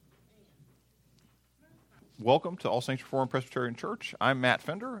Welcome to All Saints Reformed Presbyterian Church. I'm Matt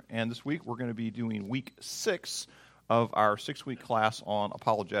Fender, and this week we're going to be doing week 6 of our 6-week class on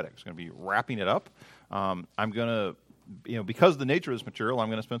apologetics. We're going to be wrapping it up. I'm going to, because of the nature of this material, I'm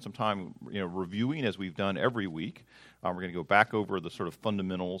going to spend some time, reviewing as we've done every week. We're going to go back over the sort of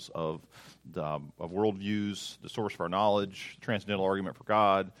fundamentals of worldviews, the source of our knowledge, transcendental argument for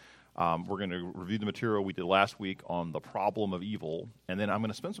God. We're going to review the material we did last week on the problem of evil, and then I'm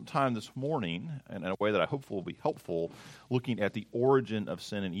going to spend some time this morning, in a way that I hope will be helpful, looking at the origin of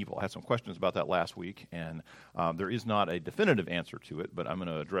sin and evil. I had some questions about that last week, and there is not a definitive answer to it, but I'm going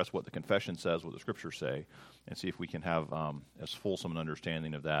to address what the confession says, what the scriptures say, and see if we can have as fulsome an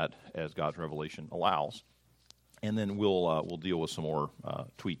understanding of that as God's revelation allows. And then we'll deal with some more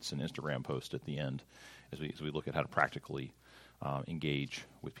tweets and Instagram posts at the end as we look at how to practically engage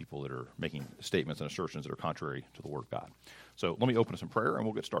with people that are making statements and assertions that are contrary to the Word of God. So let me open us in prayer and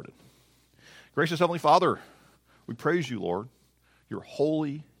we'll get started. Gracious Heavenly Father, we praise you, Lord. You're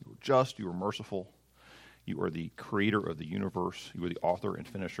holy, you're just, you are merciful. You are the creator of the universe. You are the author and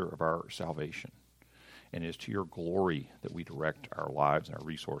finisher of our salvation. And it is to your glory that we direct our lives and our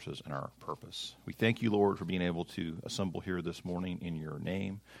resources and our purpose. We thank you, Lord, for being able to assemble here this morning in your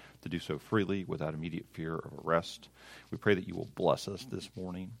name, to do so freely without immediate fear of arrest. We pray that you will bless us this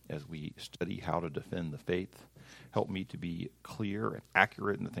morning as we study how to defend the faith. Help me to be clear and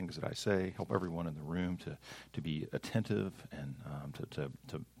accurate in the things that I say. Help everyone in the room to be attentive and to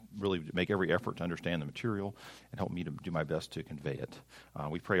really make every effort to understand the material, and help me to do my best to convey it.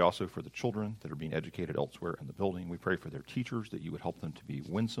 We pray also for the children that are being educated elsewhere in the building. We pray for their teachers that you would help them to be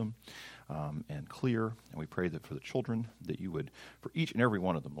winsome and clear. And we pray that for the children that you would, for each and every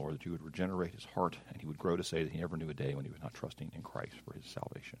one of them, Lord, that you would regenerate his heart and he would grow to say that he never knew a day when he was not trusting in Christ for his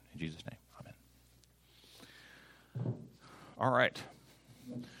salvation. In Jesus' name, amen. All right.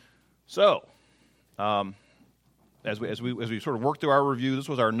 So, As we sort of work through our review, this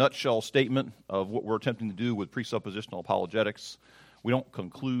was our nutshell statement of what we're attempting to do with presuppositional apologetics. We don't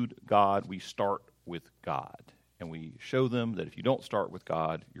conclude God, we start with God. And we show them that if you don't start with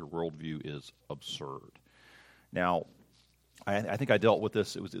God, your worldview is absurd. Now, I think I dealt with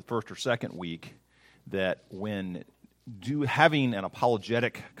this, it was the first or second week, that when having an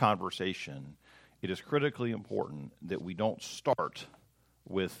apologetic conversation, it is critically important that we don't start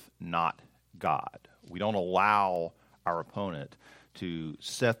with not God. We don't allow our opponent to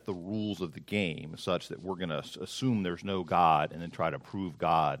set the rules of the game such that we're going to assume there's no God and then try to prove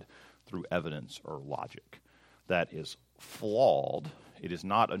God through evidence or logic. That is flawed. It is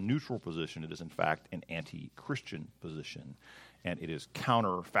not a neutral position. It is, in fact, an anti-Christian position, and it is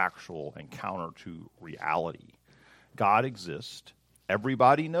counterfactual and counter to reality. God exists.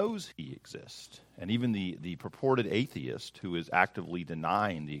 Everybody knows he exists. And even the purported atheist who is actively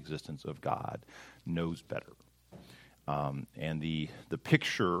denying the existence of God knows better. And the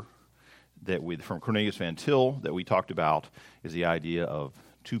picture that from Cornelius Van Til that we talked about is the idea of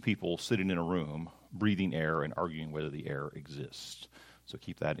two people sitting in a room, breathing air and arguing whether the air exists. So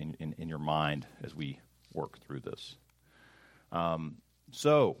keep that in your mind as we work through this.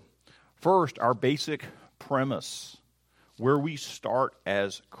 So first, our basic premise, where we start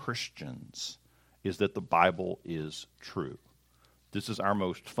as Christians, is that the Bible is true. This is our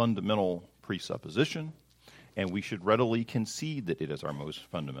most fundamental presupposition, and we should readily concede that it is our most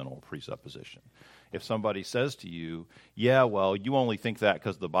fundamental presupposition. If somebody says to you, yeah, well, you only think that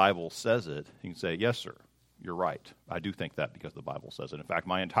because the Bible says it, you can say, yes, sir, you're right. I do think that because the Bible says it. In fact,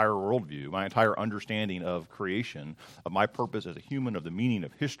 my entire worldview, my entire understanding of creation, of my purpose as a human, of the meaning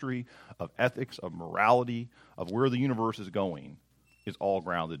of history, of ethics, of morality, of where the universe is going, is all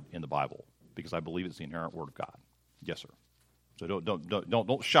grounded in the Bible, because I believe it's the inerrant Word of God. Yes, sir. So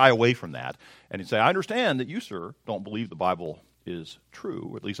don't shy away from that and say, I understand that you, sir, don't believe the Bible is true,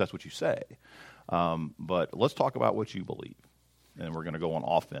 or at least that's what you say. But let's talk about what you believe. And we're going to go on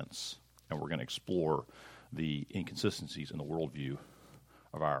offense, and we're going to explore the inconsistencies in the worldview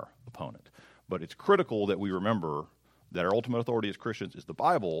of our opponent. But it's critical that we remember that our ultimate authority as Christians is the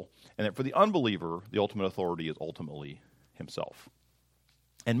Bible, and that for the unbeliever, the ultimate authority is ultimately himself.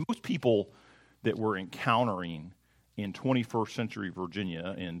 And most people that we're encountering in 21st century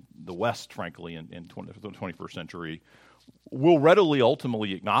Virginia, in the West, frankly, in the 21st century, will readily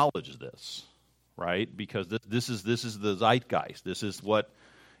ultimately acknowledge this, right? Because this is the zeitgeist. This is what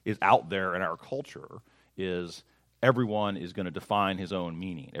is out there in our culture, is everyone is going to define his own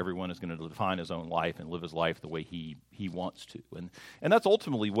meaning. Everyone is going to define his own life and live his life the way he wants to. And that's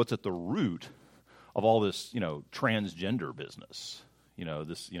ultimately what's at the root of all this, transgender business.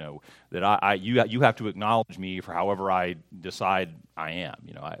 that you have to acknowledge me for however I decide I am.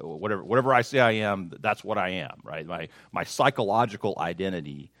 Whatever I say I am, that's what I am, right? My psychological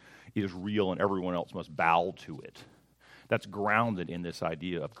identity is real, and everyone else must bow to it. That's grounded in this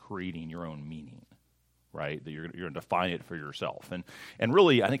idea of creating your own meaning, right? That you're going to define it for yourself. And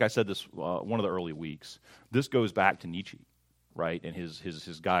really, I think I said this one of the early weeks. This goes back to Nietzsche, right? And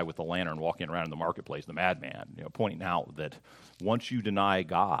his guy with the lantern walking around in the marketplace, the madman, pointing out that once you deny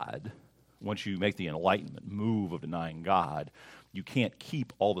God, once you make the Enlightenment move of denying God, you can't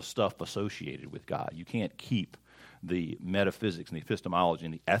keep all the stuff associated with God. You can't keep the metaphysics and the epistemology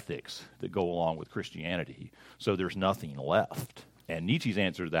and the ethics that go along with Christianity. So there's nothing left. And Nietzsche's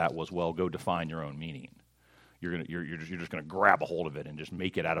answer to that was, well, go define your own meaning. You're just going to grab a hold of it and just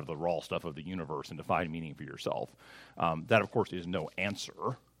make it out of the raw stuff of the universe and define meaning for yourself. That, of course, is no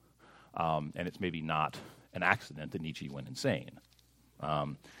answer, and it's maybe not an accident that Nietzsche went insane.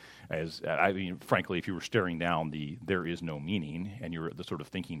 Frankly, if you were staring down there is no meaning, and you're the sort of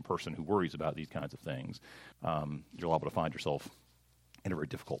thinking person who worries about these kinds of things, you're liable to find yourself in a very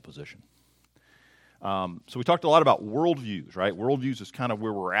difficult position. So we talked a lot about worldviews, right? Worldviews is kind of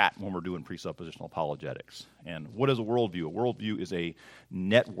where we're at when we're doing presuppositional apologetics. And what is a worldview? A worldview is a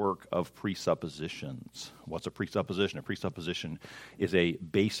network of presuppositions. What's a presupposition? A presupposition is a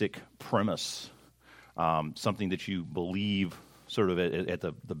basic premise, something that you believe sort of at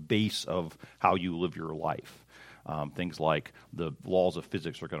the base of how you live your life. Things like the laws of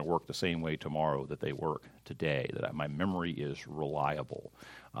physics are going to work the same way tomorrow that they work today, that my memory is reliable.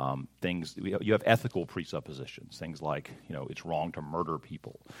 You have ethical presuppositions, things like, it's wrong to murder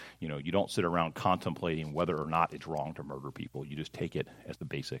people. You don't sit around contemplating whether or not it's wrong to murder people. You just take it as the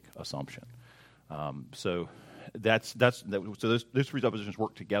basic assumption. So those presuppositions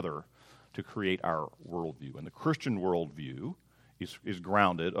work together to create our worldview. And the Christian worldview is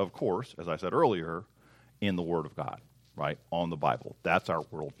grounded, of course, as I said earlier, in the Word of God, right, on the Bible. That's our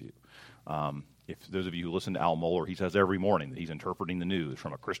worldview. If those of you who listen to Al Mohler, he says every morning that he's interpreting the news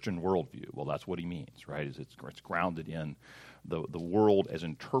from a Christian worldview. Well, that's what he means, right? It's grounded in the world as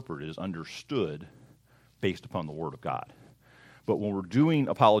interpreted, as understood, based upon the Word of God. But when we're doing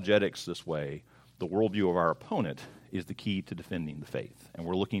apologetics this way, the worldview of our opponent is the key to defending the faith. And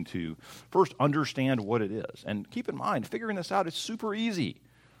we're looking to first understand what it is. And keep in mind, figuring this out is super easy,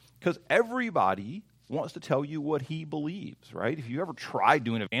 because everybody wants to tell you what he believes, right? If you ever tried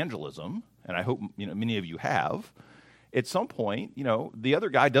doing evangelism, and I hope many of you have, at some point, the other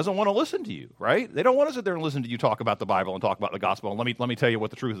guy doesn't want to listen to you, right? They don't want to sit there and listen to you talk about the Bible and talk about the gospel, and let me tell you what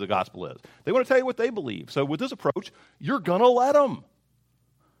the truth of the gospel is. They want to tell you what they believe. So with this approach, you're going to let them.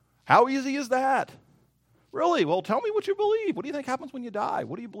 How easy is that? Really? Well, tell me what you believe. What do you think happens when you die?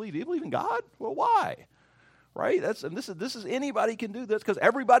 What do you believe? Do you believe in God? Well, why? Right? This is anybody can do this, because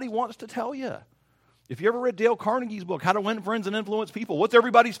everybody wants to tell you. If you ever read Dale Carnegie's book, How to Win Friends and Influence People, what's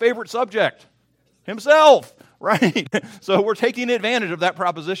everybody's favorite subject? Himself, right? So we're taking advantage of that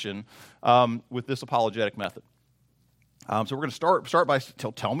proposition with this apologetic method. So we're going to start by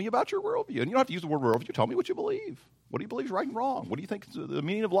tell me about your worldview. And you don't have to use the word worldview. Tell me what you believe. What do you believe is right and wrong? What do you think is the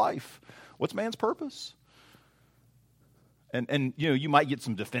meaning of life? What's man's purpose? And you might get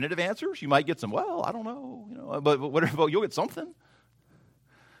some definitive answers. You might get some, well, I don't know, but whatever, you'll get something.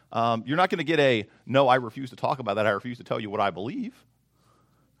 You're not going to get no, I refuse to talk about that. I refuse to tell you what I believe.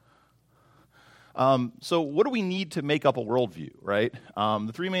 So what do we need to make up a worldview, right?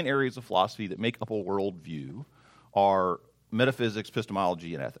 The three main areas of philosophy that make up a worldview are metaphysics,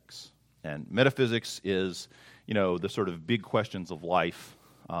 epistemology, and ethics. And metaphysics is, the sort of big questions of life,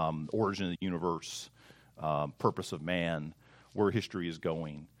 origin of the universe, purpose of man, where history is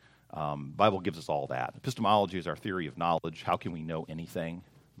going. Bible gives us all that. Epistemology is our theory of knowledge. How can we know anything?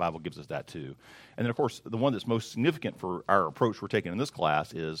 Bible gives us that too. And then, of course, the one that's most significant for our approach we're taking in this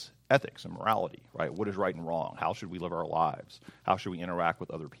class is ethics and morality, right? What is right and wrong? How should we live our lives? How should we interact with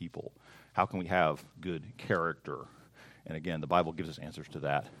other people? How can we have good character? And again, the Bible gives us answers to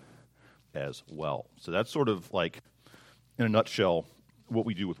that as well. So that's sort of like, in a nutshell, what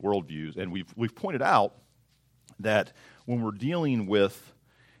we do with worldviews. And we've pointed out that when we're dealing with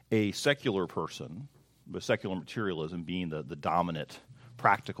a secular person, with secular materialism being the dominant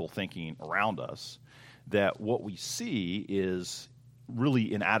practical thinking around us, that what we see is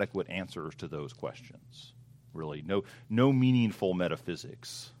really inadequate answers to those questions. Really, no meaningful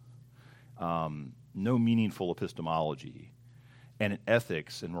metaphysics, no meaningful epistemology, and an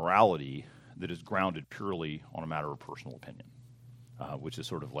ethics and morality that is grounded purely on a matter of personal opinion, which is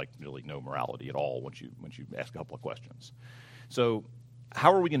sort of like really no morality at all once you ask a couple of questions. So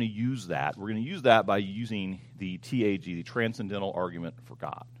how are we going to use that? We're going to use that by using the TAG, the Transcendental Argument for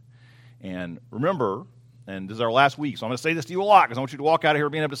God. And remember, and this is our last week, so I'm going to say this to you a lot because I want you to walk out of here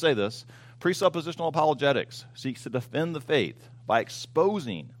being able to say this. Presuppositional apologetics seeks to defend the faith by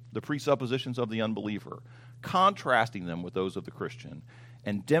exposing the presuppositions of the unbeliever, contrasting them with those of the Christian,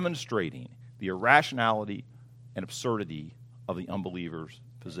 and demonstrating the irrationality and absurdity of the unbeliever's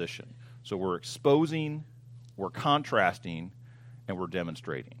position. So we're exposing, we're contrasting, and we're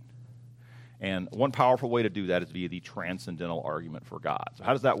demonstrating. And one powerful way to do that is via the transcendental argument for God. So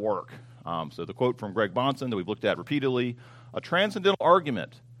how does that work? So the quote from Greg Bonson that we've looked at repeatedly, a transcendental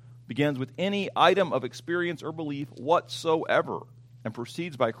argument begins with any item of experience or belief whatsoever and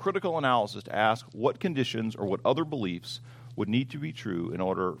proceeds by critical analysis to ask what conditions or what other beliefs would need to be true in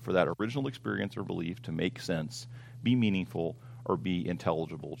order for that original experience or belief to make sense, be meaningful, or be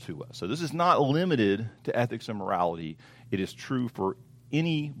intelligible to us. So this is not limited to ethics and morality. It is true for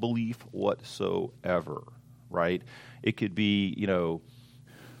any belief whatsoever, right? It could be,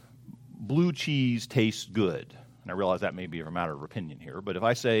 blue cheese tastes good. And I realize that may be a matter of opinion here, but if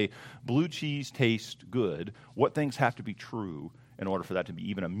I say blue cheese tastes good, what things have to be true in order for that to be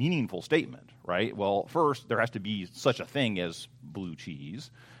even a meaningful statement, right? Well, first, there has to be such a thing as blue cheese,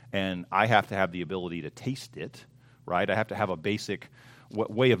 and I have to have the ability to taste it, right? I have to have a basic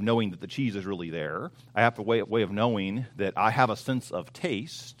way of knowing that the cheese is really there. I have a way of knowing that I have a sense of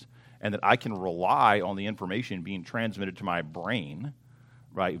taste and that I can rely on the information being transmitted to my brain,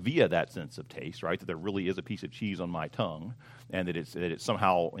 right, via that sense of taste, right, that there really is a piece of cheese on my tongue and that it's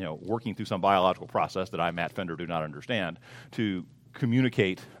somehow working through some biological process that I, Matt Fender, do not understand to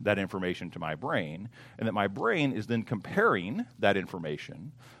communicate that information to my brain, and that my brain is then comparing that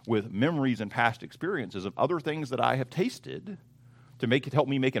information with memories and past experiences of other things that I have tasted to help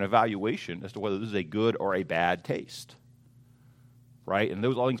me make an evaluation as to whether this is a good or a bad taste, right? And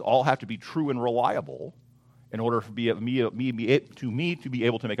those things all have to be true and reliable in order for me to be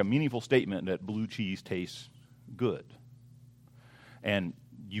able to make a meaningful statement that blue cheese tastes good. And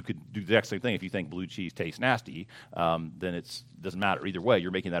you could do the exact same thing if you think blue cheese tastes nasty, then it doesn't matter. Either way,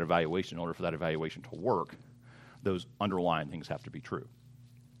 you're making that evaluation. In order for that evaluation to work, those underlying things have to be true.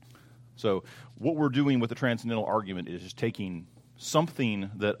 So what we're doing with the transcendental argument is just taking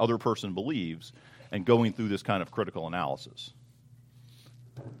something that other person believes and going through this kind of critical analysis.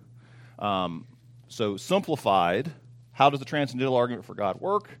 So simplified, how does the transcendental argument for God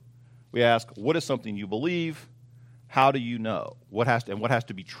work? We ask, what is something you believe? How do you know? What has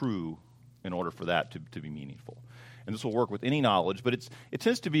to be true in order for that to be meaningful? And this will work with any knowledge, but it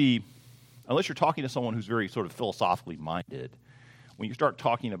tends to be, unless you're talking to someone who's very sort of philosophically minded, when you start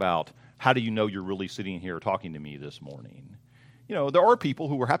talking about how do you know you're really sitting here talking to me this morning, there are people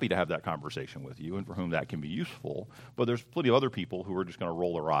who are happy to have that conversation with you and for whom that can be useful, but there's plenty of other people who are just going to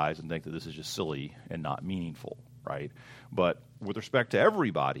roll their eyes and think that this is just silly and not meaningful, right? But with respect to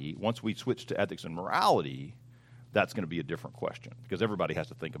everybody, once we switch to ethics and morality, that's going to be a different question because everybody has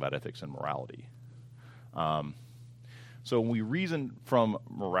to think about ethics and morality. So when we reason from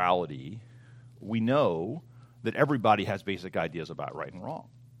morality, we know that everybody has basic ideas about right and wrong.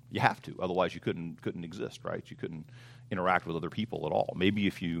 You have to, otherwise you couldn't exist, right? You couldn't interact with other people at all. Maybe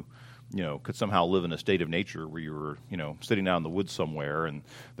if you could somehow live in a state of nature where you were, sitting out in the woods somewhere and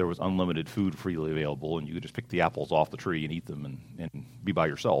there was unlimited food freely available and you could just pick the apples off the tree and eat them and be by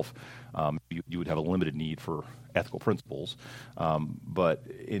yourself, you would have a limited need for ethical principles. But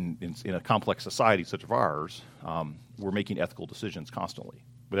in a complex society such as ours, we're making ethical decisions constantly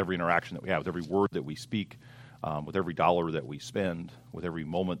with every interaction that we have, with every word that we speak, with every dollar that we spend, with every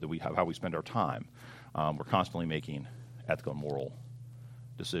moment that we have, how we spend our time. We're constantly making ethical and moral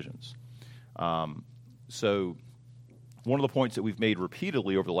decisions. So one of the points that we've made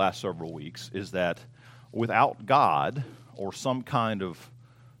repeatedly over the last several weeks is that without God or some kind of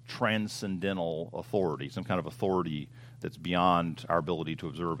transcendental authority, some kind of authority that's beyond our ability to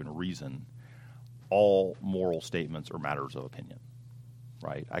observe and reason, all moral statements are matters of opinion,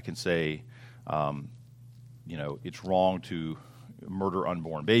 right? I can say, it's wrong to murder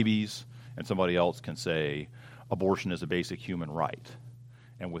unborn babies, and somebody else can say abortion is a basic human right.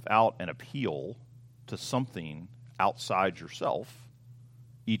 And without an appeal to something outside yourself,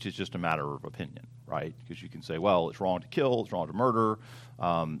 each is just a matter of opinion, right? Because you can say, well, it's wrong to kill, it's wrong to murder.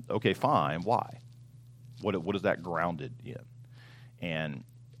 Okay, fine. Why? What is that grounded in? And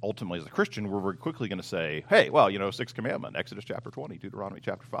ultimately, as a Christian, we're very quickly going to say, hey, well, Sixth Commandment, Exodus chapter 20, Deuteronomy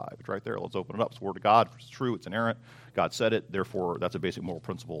chapter 5. It's right there. Let's open it up. It's the Word of God. It's true. It's inerrant. God said it. Therefore, that's a basic moral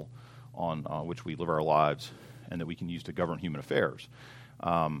principle on which we live our lives and that we can use to govern human affairs.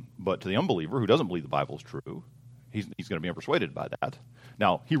 But to the unbeliever who doesn't believe the Bible is true, he's going to be persuaded by that.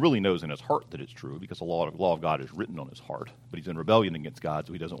 Now, he really knows in his heart that it's true because the law of God is written on his heart, but he's in rebellion against God,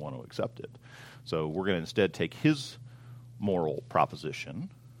 so he doesn't want to accept it. So we're going to instead take his moral proposition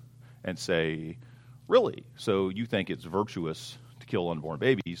and say, really? So you think it's virtuous to kill unborn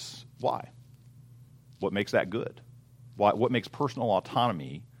babies? Why? What makes that good? What makes personal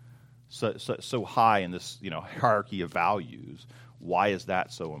autonomy so high in this hierarchy of values? Why is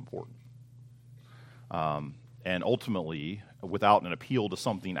that so important? And ultimately, without an appeal to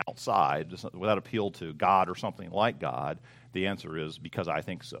something outside, without appeal to God or something like God, the answer is because I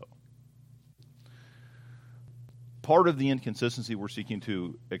think so. Part of the inconsistency we're seeking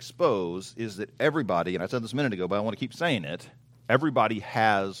to expose is that everybody, and I said this a minute ago, but I want to keep saying it, everybody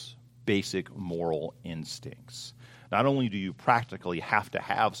has basic moral instincts. Not only do you practically have to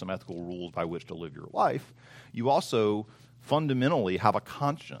have some ethical rules by which to live your life, you also fundamentally have a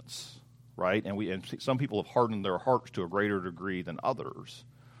conscience, right? And some people have hardened their hearts to a greater degree than others,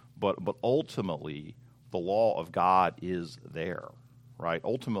 but ultimately the law of God is there, right?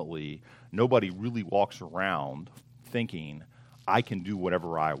 Ultimately, nobody really walks around thinking, I can do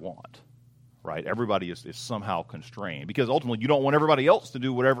whatever I want, right? Everybody is somehow constrained because ultimately you don't want everybody else to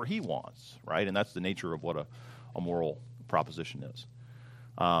do whatever he wants, right? And that's the nature of what a moral proposition is.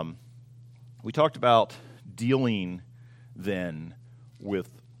 We talked about dealing then with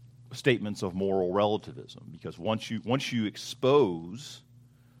statements of moral relativism because once you expose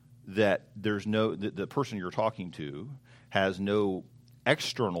that the person you're talking to has no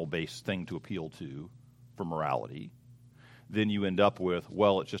external based thing to appeal to for morality, then you end up with,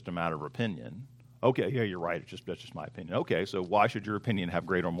 well, it's just a matter of opinion. Okay, yeah, you're right. That's just my opinion. Okay, so why should your opinion have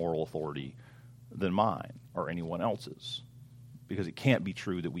greater moral authority than mine or anyone else's? Because it can't be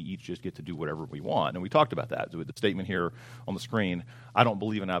true that we each just get to do whatever we want. And we talked about that with the statement here on the screen. I don't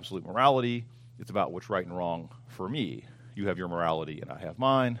believe in absolute morality. It's about what's right and wrong for me. You have your morality and I have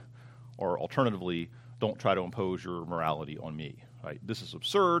mine. Or alternatively, don't try to impose your morality on me. Right? This is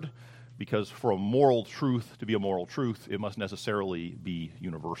absurd because for a moral truth to be a moral truth, it must necessarily be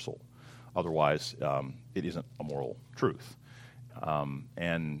universal. Otherwise, it isn't a moral truth.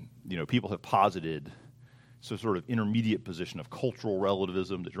 And people have posited some sort of intermediate position of cultural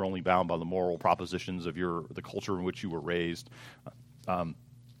relativism that you're only bound by the moral propositions of the culture in which you were raised.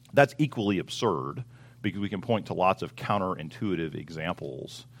 That's equally absurd because we can point to lots of counterintuitive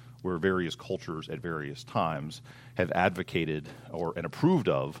examples where various cultures at various times have advocated and approved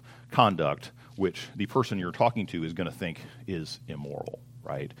of conduct which the person you're talking to is going to think is immoral,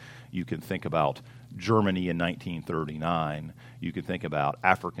 right? You can think about Germany in 1939. You can think about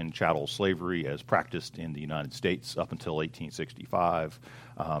African chattel slavery as practiced in the United States up until 1865.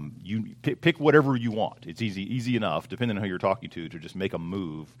 You pick whatever you want. It's easy enough, depending on who you're talking to just make a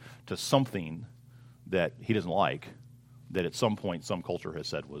move to something that he doesn't like, that at some point some culture has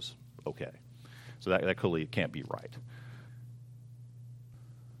said was okay. So that clearly can't be right.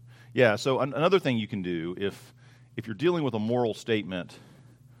 Yeah, so another thing you can do if you're dealing with a moral statement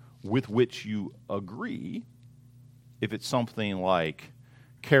with which you agree, if it's something like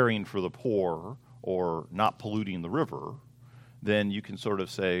caring for the poor or not polluting the river, then you can sort of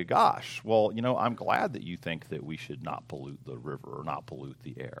say, gosh, well, I'm glad that you think that we should not pollute the river or not pollute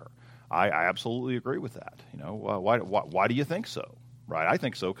the air. I absolutely agree with that. Why do you think so? Right? I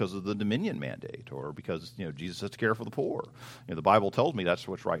think so because of the dominion mandate or because, Jesus has to care for the poor. The Bible tells me that's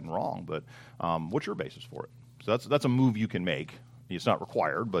what's right and wrong, but what's your basis for it? So that's a move you can make. It's not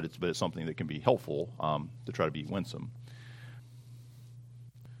required, but it's something that can be helpful to try to be winsome.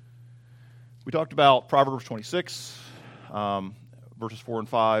 We talked about Proverbs 26, verses 4 and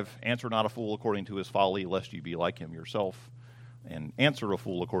 5. Answer not a fool according to his folly, lest you be like him yourself. And answer a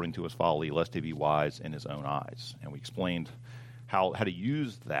fool according to his folly, lest he be wise in his own eyes. And we explained how to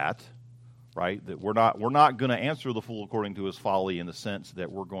use that, right? That we're not going to answer the fool according to his folly in the sense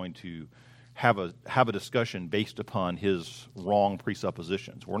that we're going to have a discussion based upon his wrong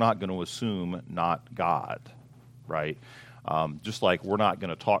presuppositions. We're not going to assume not God, right? Just like we're not going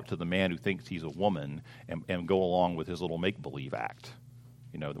to talk to the man who thinks he's a woman and go along with his little make-believe act.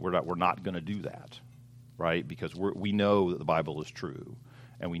 We're not going to do that, right? Because we know that the Bible is true,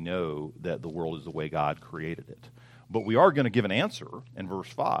 and we know that the world is the way God created it. But we are going to give an answer in verse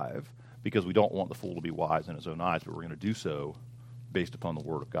 5 because we don't want the fool to be wise in his own eyes, but we're going to do so based upon the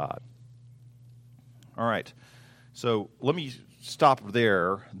Word of God. All right, so let me stop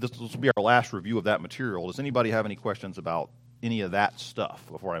there. This will be our last review of that material. Does anybody have any questions about any of that stuff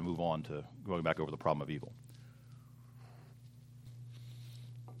before I move on to going back over the problem of evil?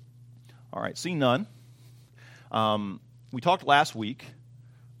 All right, seeing none. We talked last week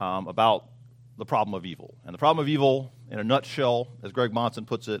about the problem of evil. And the problem of evil, in a nutshell, as Greg Monson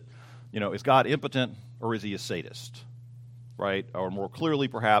puts it, is God impotent or is he a sadist? Right? Or more clearly,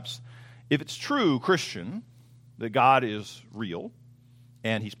 perhaps, if it's true, Christian, that God is real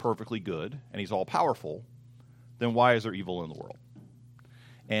and he's perfectly good and he's all-powerful, then why is there evil in the world?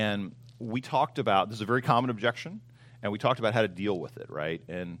 And we talked about, this is a very common objection, and we talked about how to deal with it, right?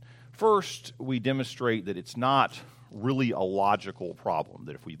 And first, we demonstrate that it's not really a logical problem,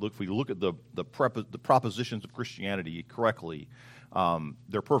 that if we look at the propositions of Christianity correctly,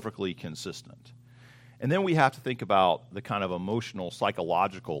 they're perfectly consistent. And then we have to think about the kind of emotional,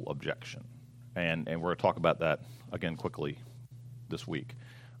 psychological objection. And we're going to talk about that again quickly this week.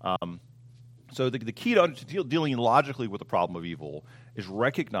 So the key to dealing logically with the problem of evil is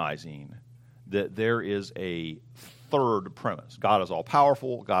recognizing that there is a third premise. God is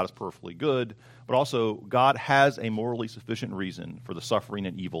all-powerful, God is perfectly good, but also God has a morally sufficient reason for the suffering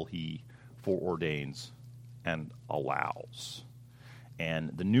and evil he foreordains and allows.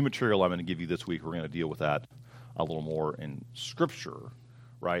 And the new material I'm going to give you this week, we're going to deal with that a little more in Scripture,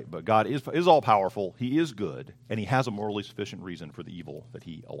 right? But God is all-powerful, he is good, and he has a morally sufficient reason for the evil that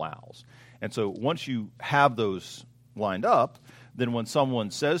he allows. And so once you have those lined up, then when someone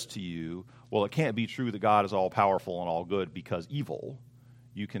says to you, well, it can't be true that God is all-powerful and all good because evil,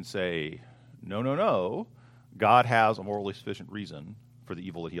 you can say, no, God has a morally sufficient reason for the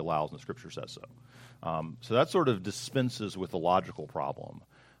evil that he allows, and the Scripture says so. So that sort of dispenses with the logical problem.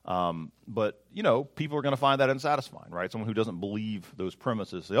 But, people are going to find that unsatisfying, right? Someone who doesn't believe those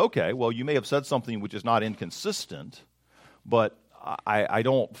premises say, okay, well, you may have said something which is not inconsistent, but I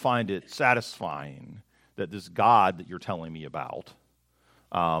don't find it satisfying that this God that you're telling me about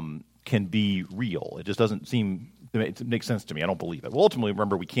can be real. It just doesn't seem to make sense to me. I don't believe it. Well, ultimately,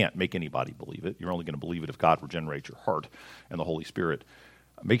 remember, we can't make anybody believe it. You're only going to believe it if God regenerates your heart and the Holy Spirit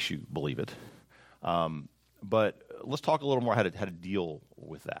makes you believe it. But let's talk a little more how to deal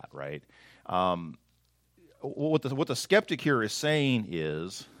with that, right? What the skeptic here is saying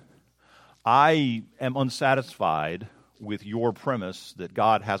is, I am unsatisfied with your premise that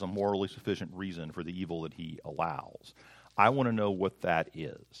God has a morally sufficient reason for the evil that he allows. I want to know what that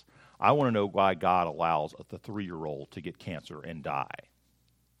is. I want to know why God allows the 3-year-old to get cancer and die.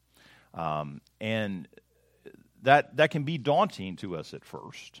 And that can be daunting to us at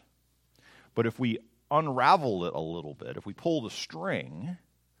first. But if we unravel it a little bit, if we pull the string,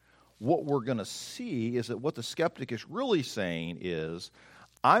 what we're going to see is that what the skeptic is really saying is,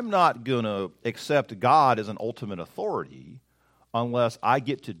 I'm not going to accept God as an ultimate authority unless I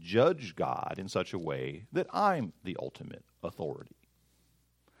get to judge God in such a way that I'm the ultimate authority.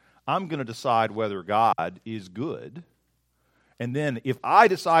 I'm going to decide whether God is good, and then if I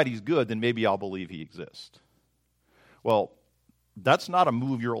decide he's good, then maybe I'll believe he exists. Well, that's not a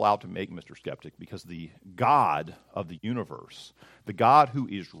move you're allowed to make, Mr. Skeptic, because the God of the universe, the God who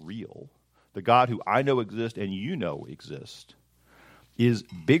is real, the God who I know exists and you know exists, is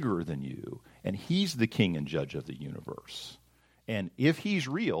bigger than you, and he's the king and judge of the universe. And if he's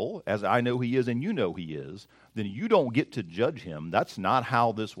real, as I know he is and you know he is, then you don't get to judge him. That's not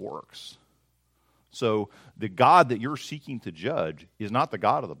how this works. So the God that you're seeking to judge is not the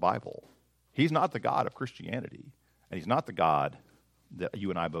God of the Bible. He's not the God of Christianity, and he's not the God that you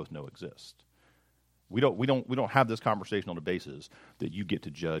and I both know exists. We don't have this conversation on the basis that you get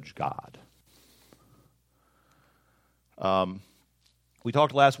to judge God. We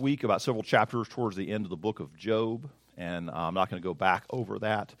talked last week about several chapters towards the end of the book of Job, and I'm not going to go back over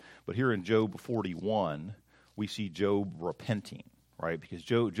that. But here in Job 41, we see Job repenting, right? Because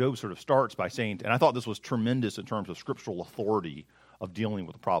Job sort of starts by saying, and I thought this was tremendous in terms of scriptural authority of dealing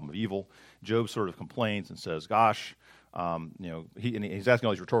with the problem of evil. Job sort of complains and says, gosh, he's asking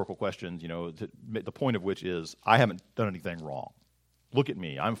all these rhetorical questions, the point of which is, I haven't done anything wrong. Look at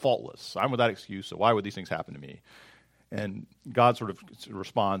me. I'm faultless. I'm without excuse, so why would these things happen to me? And God sort of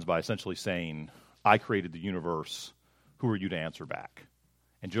responds by essentially saying, I created the universe. Who are you to answer back?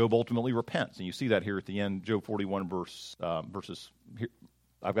 And Job ultimately repents. And you see that here at the end, Job 41 verses, here,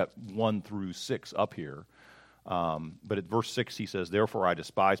 I've got 1 through 6 up here. But at verse 6 he says, therefore I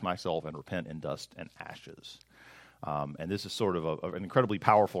despise myself and repent in dust and ashes. And this is sort of an incredibly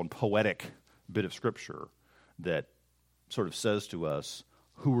powerful and poetic bit of Scripture that sort of says to us,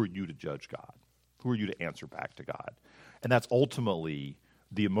 who are you to judge God? Who are you to answer back to God? And that's ultimately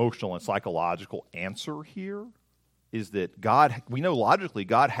the emotional and psychological answer here, is that God, we know logically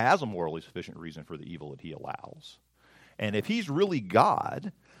God has a morally sufficient reason for the evil that he allows. And if he's really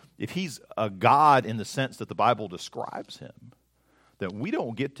God, if he's a God in the sense that the Bible describes him, then we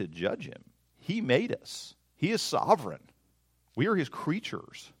don't get to judge him. He made us. He is sovereign. We are his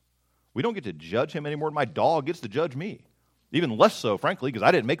creatures. We don't get to judge him anymore. My dog gets to judge me. Even less so, frankly, because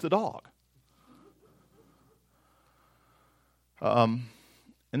I didn't make the dog. And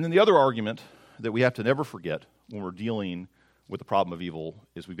then the other argument that we have to never forget when we're dealing with the problem of evil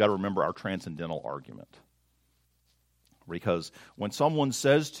is we've got to remember our transcendental argument. Because when someone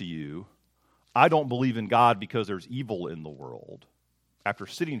says to you, I don't believe in God because there's evil in the world, after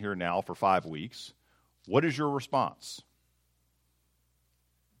sitting here now for 5 weeks, what is your response?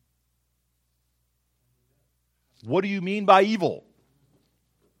 What do you mean by evil?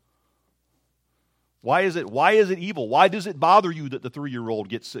 Why is it evil? Why does it bother you that the 3-year-old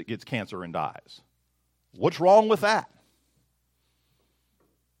gets cancer and dies? What's wrong with that?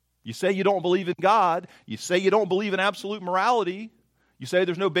 You say you don't believe in God. You say you don't believe in absolute morality. You say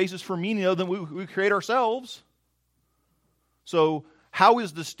there's no basis for meaning other than we create ourselves. So how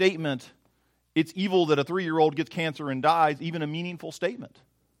is the statement, it's evil that a 3-year-old gets cancer and dies, even a meaningful statement?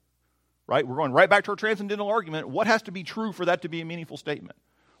 Right? We're going right back to our transcendental argument. What has to be true for that to be a meaningful statement?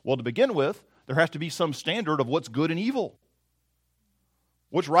 Well, to begin with, there has to be some standard of what's good and evil.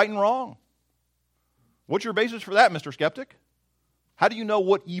 What's right and wrong? What's your basis for that, Mr. Skeptic? How do you know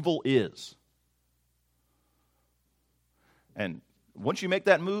what evil is? And once you make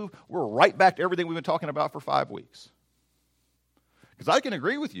that move, we're right back to everything we've been talking about for 5 weeks. Because I can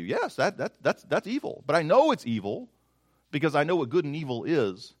agree with you, yes, that's evil. But I know it's evil because I know what good and evil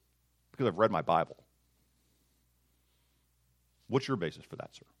is because I've read my Bible. What's your basis for that,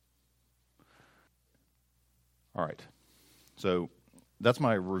 sir? All right. So that's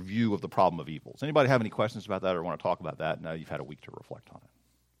my review of the problem of evil. Does anybody have any questions about that or want to talk about that? Now you've had a week to reflect on it.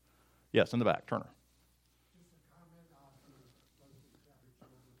 Yes, in the back, Turner.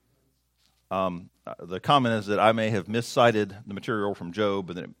 The comment is that I may have miscited the material from Job,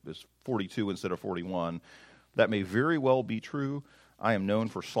 and that it was 42 instead of 41. That may very well be true. I am known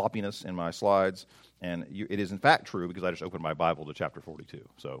for sloppiness in my slides, and it is in fact true because I just opened my Bible to chapter 42.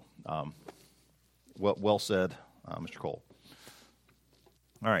 So, well said, Mr. Cole.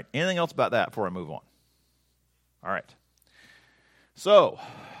 All right, anything else about that before I move on? All right. So,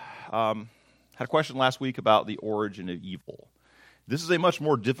 had a question last week about the origin of evil. This is a much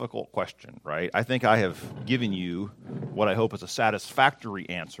more difficult question, right? I think I have given you what I hope is a satisfactory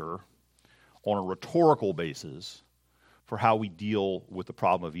answer on a rhetorical basis for how we deal with the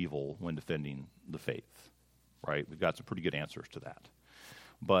problem of evil when defending the faith, right? We've got some pretty good answers to that.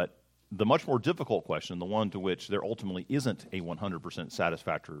 But the much more difficult question, the one to which there ultimately isn't a 100%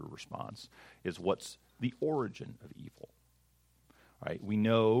 satisfactory response, is what's the origin of evil, right? We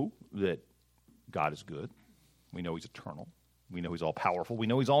know that God is good. We know he's eternal. We know he's all-powerful. We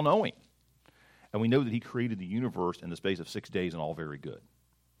know he's all-knowing. And we know that he created the universe in the space of 6 days and all very good.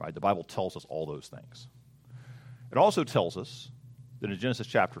 Right? The Bible tells us all those things. It also tells us that in Genesis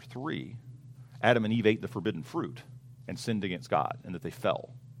chapter 3, Adam and Eve ate the forbidden fruit and sinned against God, and that they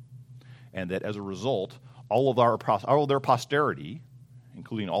fell. And that as a result, all of their posterity,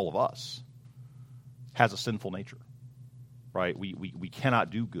 including all of us, has a sinful nature. Right? We cannot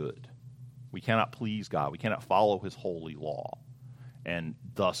do good. We cannot please God. We cannot follow his holy law. And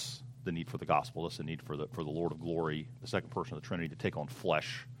thus, the need for the gospel, thus the need for the Lord of glory, the second person of the Trinity, to take on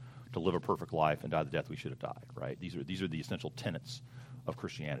flesh, to live a perfect life, and die the death we should have died, right? These are the essential tenets of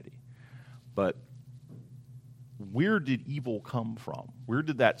Christianity. But where did evil come from? Where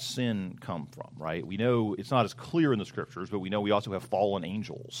did that sin come from, right? We know it's not as clear in the Scriptures, but we know we also have fallen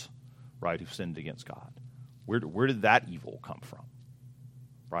angels, right, who've sinned against God. Where did that evil come from?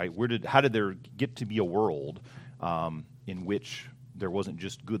 Right? How did there get to be a world in which there wasn't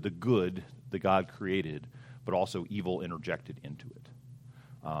just the good that God created, but also evil interjected into it?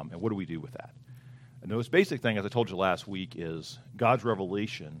 And what do we do with that? And the most basic thing, as I told you last week, is God's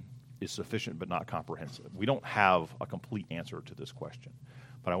revelation is sufficient but not comprehensive. We don't have a complete answer to this question.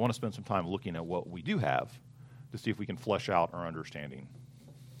 But I want to spend some time looking at what we do have to see if we can flesh out our understanding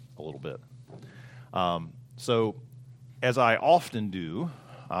a little bit. So, as I often do,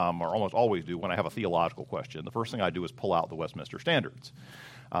 or almost always do when I have a theological question, the first thing I do is pull out the Westminster Standards.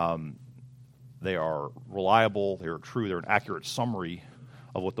 They are reliable, they are true, they're an accurate summary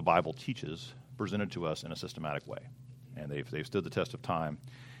of what the Bible teaches, presented to us in a systematic way. And they've stood the test of time,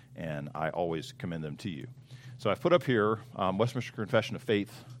 and I always commend them to you. So I've put up here Westminster Confession of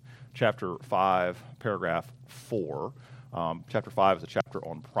Faith, chapter 5, paragraph 4. Chapter 5 is a chapter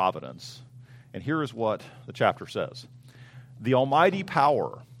on providence. And here is what the chapter says. The almighty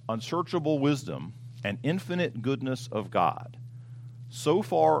power, unsearchable wisdom, and infinite goodness of God so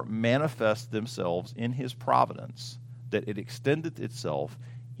far manifest themselves in his providence that it extendeth itself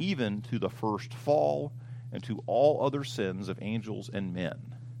even to the first fall and to all other sins of angels and men,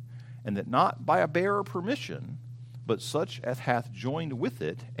 and that not by a bare permission, but such as hath joined with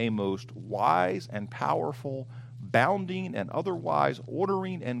it a most wise and powerful bounding and otherwise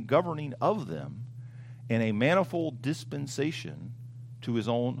ordering and governing of them in a manifold dispensation to his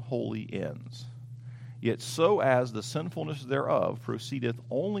own holy ends. Yet so as the sinfulness thereof proceedeth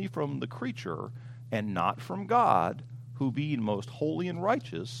only from the creature, and not from God, who being most holy and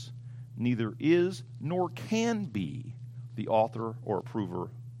righteous, neither is nor can be the author or approver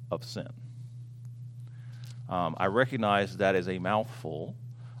of sin. I recognize that as a mouthful.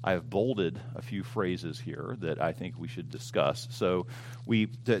 I have bolded a few phrases here that I think we should discuss. So,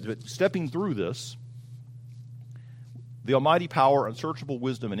 stepping through this, the almighty power, unsearchable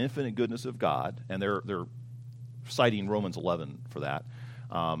wisdom, and infinite goodness of God, and they're citing Romans 11 for that,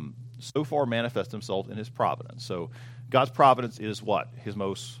 so far manifest himself in his providence. So God's providence is what? His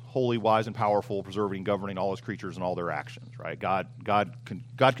most holy, wise, and powerful, preserving, governing all his creatures and all their actions, right? God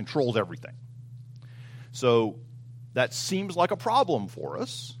controls everything. So that seems like a problem for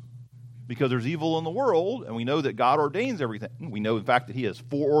us because there's evil in the world, and we know that God ordains everything. We know, in fact, that he has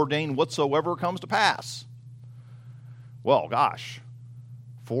foreordained whatsoever comes to pass. Well, gosh,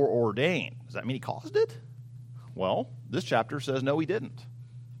 foreordained. Does that mean he caused it? Well, this chapter says no, he didn't.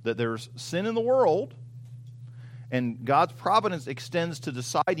 That there's sin in the world, and God's providence extends to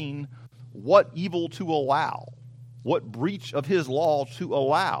deciding what evil to allow, what breach of his law to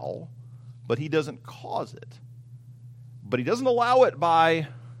allow, but he doesn't cause it. But he doesn't allow it by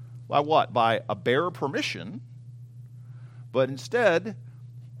what? By a bare permission, but instead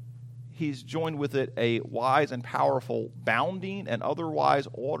he's joined with it a wise and powerful bounding and otherwise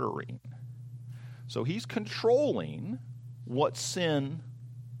ordering. So he's controlling what sin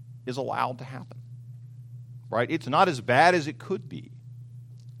is allowed to happen. Right? It's not as bad as it could be.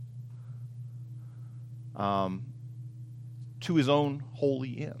 To his own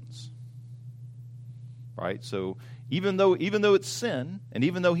holy ends. Right? So even though it's sin, and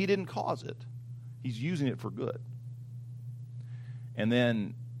even though he didn't cause it, he's using it for good. And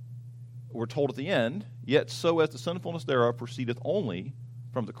then we're told at the end, yet so as the sinfulness thereof proceedeth only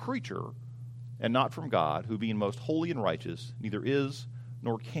from the creature, and not from God, who being most holy and righteous, neither is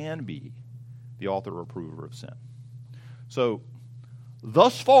nor can be the author or approver of sin. So,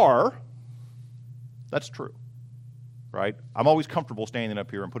 thus far, that's true. Right? I'm always comfortable standing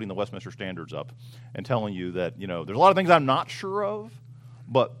up here and putting the Westminster Standards up and telling you that, there's a lot of things I'm not sure of,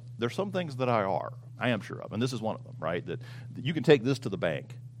 but there's some things that I am sure of. And this is one of them, right? That you can take this to the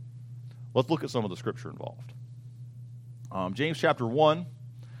bank. Let's look at some of the scripture involved. James chapter 1,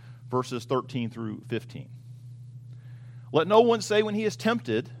 verses 13 through 15. Let no one say when he is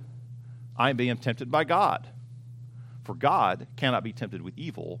tempted, I am being tempted by God. For God cannot be tempted with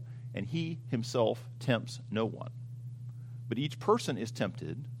evil, and he himself tempts no one. But each person is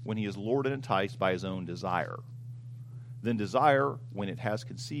tempted when he is lured and enticed by his own desire. Then desire, when it has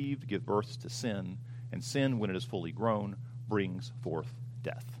conceived, gives birth to sin, and sin, when it is fully grown, brings forth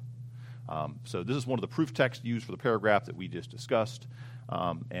death. So this is one of the proof texts used for the paragraph that we just discussed,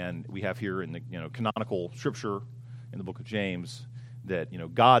 and we have here in the canonical scripture in the book of James that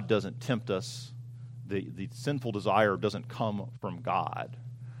God doesn't tempt us. The sinful desire doesn't come from God.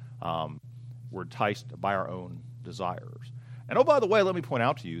 We're enticed by our own desires. And oh, by the way, let me point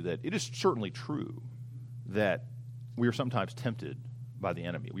out to you that it is certainly true that we are sometimes tempted by the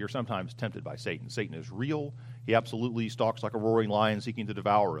enemy. We are sometimes tempted by Satan. Satan is real. He absolutely stalks like a roaring lion seeking to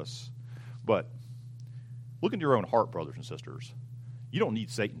devour us. But look into your own heart, brothers and sisters. You don't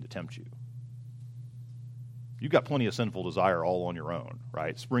need Satan to tempt you. You've got plenty of sinful desire all on your own,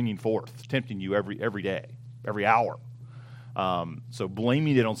 right? Springing forth, tempting you every day, every hour. So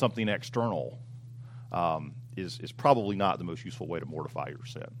blaming it on something external is probably not the most useful way to mortify your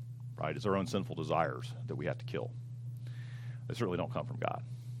sin, right? It's our own sinful desires that we have to kill. They certainly don't come from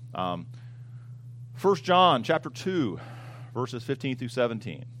God. 1 John chapter 2, verses 15 through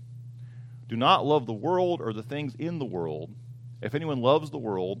 17. Do not love the world or the things in the world. If anyone loves the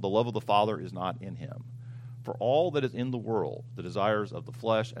world, the love of the Father is not in him. For all that is in the world, the desires of the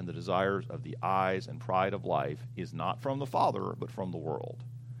flesh and the desires of the eyes and pride of life, is not from the Father, but from the world.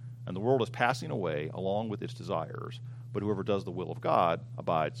 And the world is passing away along with its desires, but whoever does the will of God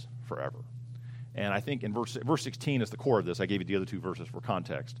abides forever. And I think in verse 16 is the core of this. I gave you the other two verses for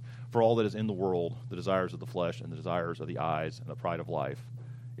context. For all that is in the world, the desires of the flesh and the desires of the eyes and the pride of life,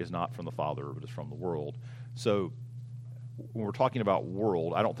 is not from the Father, but is from the world. So when we're talking about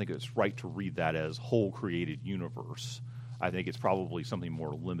world, I don't think it's right to read that as whole created universe. I think it's probably something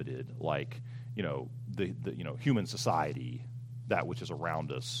more limited, like the human society, that which is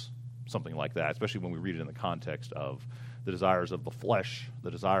around us, something like that. Especially when we read it in the context of the desires of the flesh,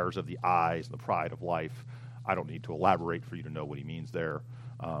 the desires of the eyes, the pride of life. I don't need to elaborate for you to know what he means there.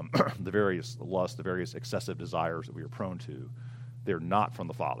 The various lusts, the various excessive desires that we are prone to, they're not from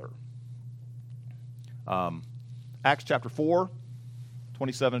the Father. Acts chapter 4,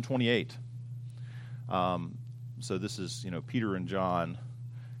 27 and 28. So this is, Peter and John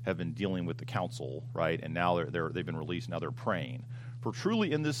have been dealing with the council, right? And now they've been released. Now they're praying. For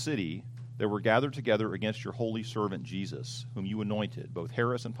truly in this city there were gathered together against your holy servant Jesus, whom you anointed, both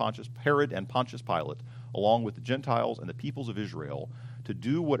Herod and Pontius Pilate, along with the Gentiles and the peoples of Israel, to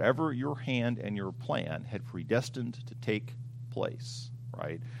do whatever your hand and your plan had predestined to take place,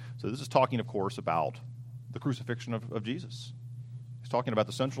 right? So this is talking, of course, about the crucifixion of Jesus. He's talking about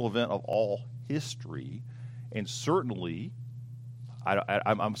the central event of all history, and certainly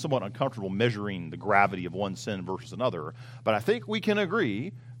I'm somewhat uncomfortable measuring the gravity of one sin versus another, but I think we can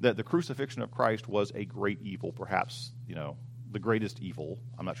agree that the crucifixion of Christ was a great evil, perhaps, the greatest evil.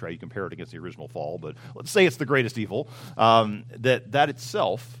 I'm not sure how you compare it against the original fall, but let's say it's the greatest evil, that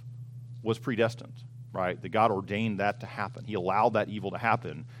itself was predestined, right? That God ordained that to happen. He allowed that evil to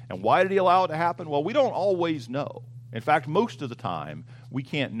happen. And why did he allow it to happen? Well, we don't always know. In fact, most of the time, we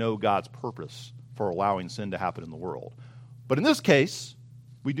can't know God's purpose for allowing sin to happen in the world. But in this case,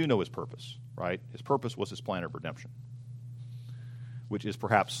 we do know his purpose, right? His purpose was his plan of redemption, which is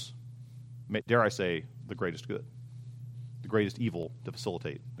perhaps, dare I say, the greatest good. The greatest evil to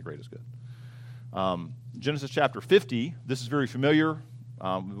facilitate the greatest good. Genesis chapter 50, this is very familiar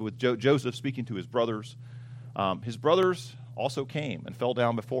with Joseph speaking to his brothers. His brothers also came and fell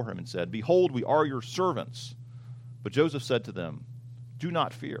down before him and said, "Behold, we are your servants." But Joseph said to them, "Do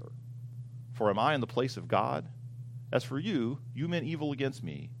not fear, for am I in the place of God? As for you, you meant evil against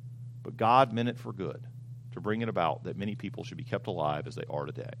me, but God meant it for good, to bring it about that many people should be kept alive as they are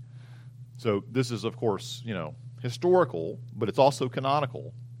today." So this is, of course, historical, but it's also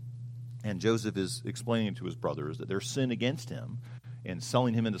canonical. And Joseph is explaining to his brothers that their sin against him in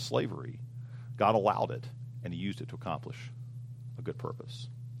selling him into slavery, God allowed it, and he used it to accomplish a good purpose.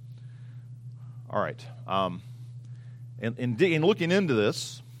 All right. In looking into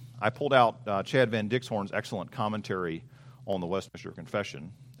this, I pulled out Chad Van Dixhorn's excellent commentary on the Westminster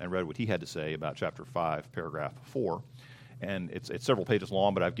Confession and read what he had to say about chapter 5, paragraph 4. And it's several pages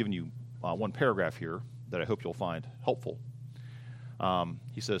long, but I've given you one paragraph here that I hope you'll find helpful.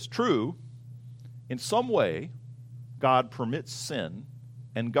 He says, "True, in some way, God permits sin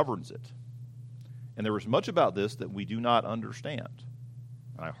and governs it. And there is much about this that we do not understand."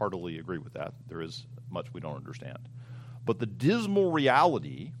 And I heartily agree with that. There is much we don't understand. But the dismal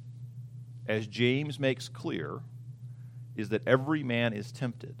reality, as James makes clear, is that every man is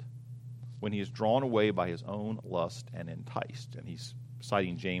tempted when he is drawn away by his own lust and enticed. And he's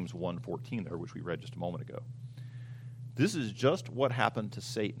citing James 1:14 there, which we read just a moment ago. This is just what happened to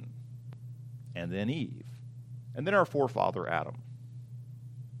Satan, and then Eve, and then our forefather Adam.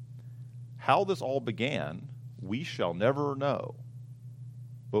 How this all began, we shall never know,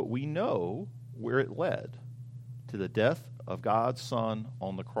 but we know where it led, to the death of God's Son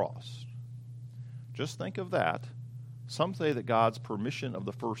on the cross. Just think of that. Some say that God's permission of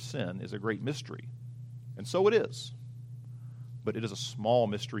the first sin is a great mystery, and so it is. But it is a small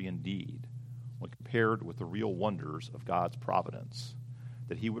mystery indeed when compared with the real wonders of God's providence,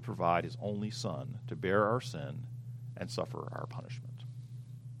 that he would provide his only Son to bear our sin and suffer our punishment.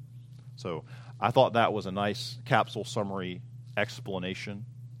 So I thought that was a nice capsule summary explanation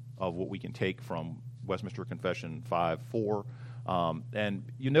of what we can take from Westminster Confession 5:4.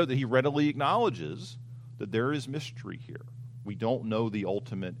 And you know that he readily acknowledges that there is mystery here. We don't know the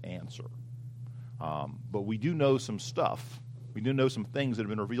ultimate answer. But we do know some stuff. We do know some things that have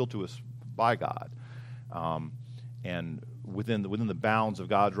been revealed to us by God. And within the bounds of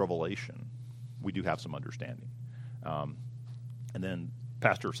God's revelation, we do have some understanding. And then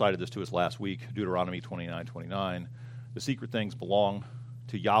Pastor cited this to us last week, Deuteronomy 29:29. The secret things belong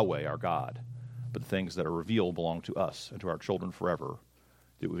to Yahweh, our God, but the things that are revealed belong to us and to our children forever,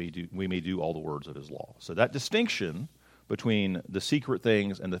 that we may do all the words of his law. So that distinction between the secret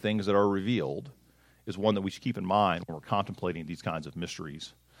things and the things that are revealed is one that we should keep in mind when we're contemplating these kinds of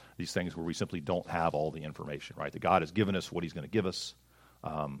mysteries, these things where we simply don't have all the information, right? That God has given us what he's going to give us,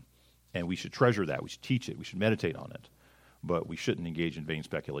 and we should treasure that. We should teach it. We should meditate on it. But we shouldn't engage in vain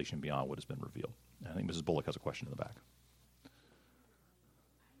speculation beyond what has been revealed. I think Mrs. Bullock has a question in the back.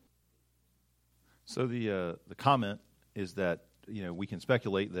 So the comment is that we can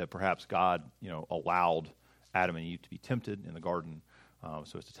speculate that perhaps God allowed Adam and Eve to be tempted in the garden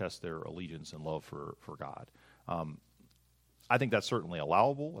so as to test their allegiance and love for God. I think that's certainly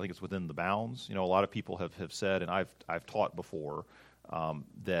allowable. I think it's within the bounds. A lot of people have said, and I've taught before,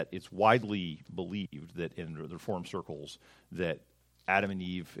 that it's widely believed that in the Reformed circles that Adam and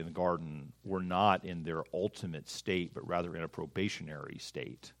Eve in the garden were not in their ultimate state, but rather in a probationary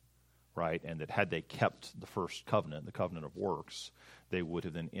state, right? And that had they kept the first covenant, the covenant of works, they would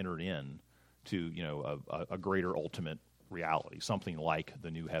have then entered in to a greater ultimate reality, something like the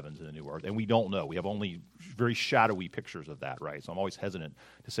new heavens and the new earth. And we don't know. We have only very shadowy pictures of that, right? So I'm always hesitant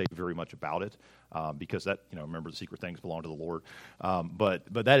to say very much about it because that, remember, the secret things belong to the Lord. But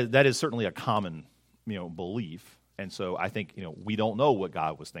that is certainly a common, belief. And so I think, we don't know what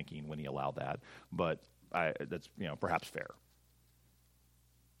God was thinking when he allowed that, but that's, perhaps fair.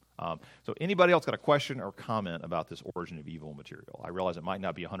 So anybody else got a question or comment about this origin of evil material? I realize it might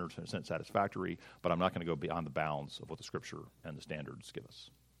not be 100% satisfactory, but I'm not going to go beyond the bounds of what the Scripture and the standards give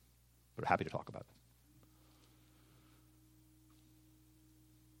us. But happy to talk about it.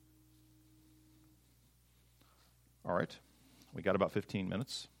 All right. We got about 15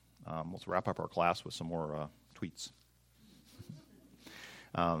 minutes. Let's wrap up our class with some more tweets.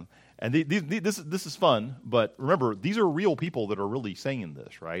 And this is fun, but remember, these are real people that are really saying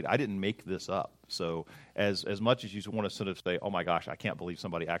this, right? I didn't make this up. So as much as you want to sort of say, oh my gosh, I can't believe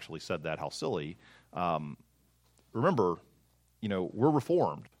somebody actually said that, how silly, remember, we're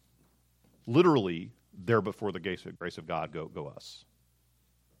Reformed. Literally, there before the grace of God go us,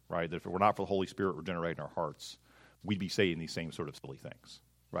 right? That if it were not for the Holy Spirit regenerating our hearts, we'd be saying these same sort of silly things,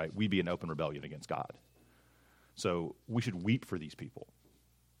 right? We'd be in open rebellion against God. So we should weep for these people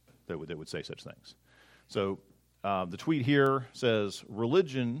that would say such things. So the tweet here says,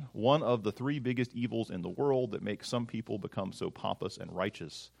 religion, one of the three biggest evils in the world that makes some people become so pompous and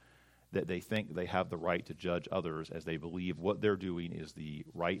righteous that they think they have the right to judge others as they believe what they're doing is the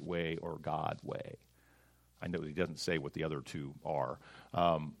right way or God way. I know he doesn't say what the other two are.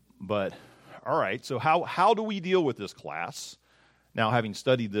 But, all right, so how do we deal with this class? Now, having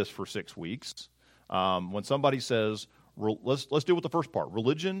studied this for 6 weeks, when somebody says, let's deal with the first part.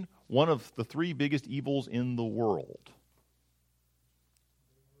 Religion, one of the three biggest evils in the world.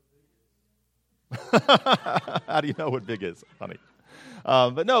 How do you know what big is, honey?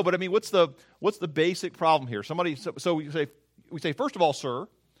 But I mean, what's the basic problem here? So we say, first of all, sir,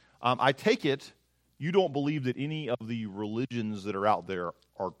 I take it you don't believe that any of the religions that are out there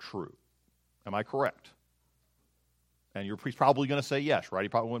are true. Am I correct? And he's probably going to say yes, right? He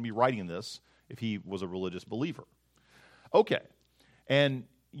probably wouldn't be writing this if he was a religious believer. Okay, and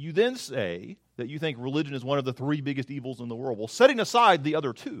you then say that you think religion is one of the three biggest evils in the world. Well, setting aside the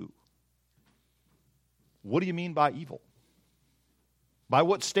other two, what do you mean by evil? By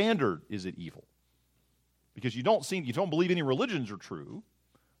what standard is it evil? Because you don't believe any religions are true,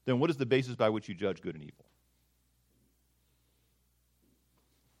 then what is the basis by which you judge good and evil?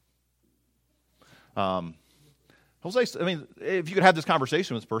 If you could have this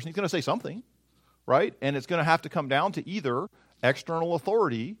conversation with this person, he's going to say something. Right? And it's going to have to come down to either external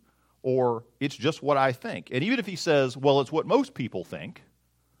authority or it's just what I think. And even if he says, well, it's what most people think,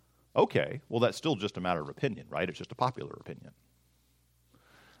 okay, well, that's still just a matter of opinion, right? It's just a popular opinion.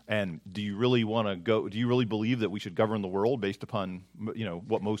 And do you really believe that we should govern the world based upon,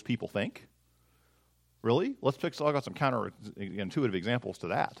 what most people think? Really? I got some counterintuitive examples to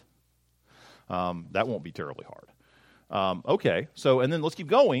that. That won't be terribly hard. Okay, and then let's keep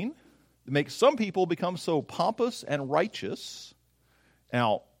going. It makes some people become so pompous and righteous.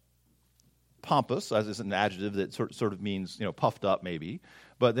 Now, pompous, as is an adjective that sort of means, puffed up maybe.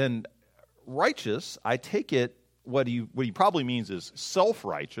 But then righteous, I take it, what he probably means is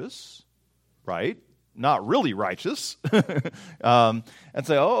self-righteous, right? Not really righteous. And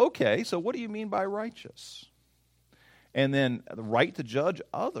say, oh, okay, so what do you mean by righteous? And then the right to judge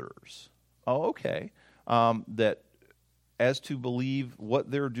others. Oh, okay. That as to believe what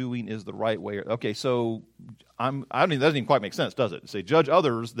they're doing is the right way. Okay, so that doesn't even quite make sense, does it? Say, judge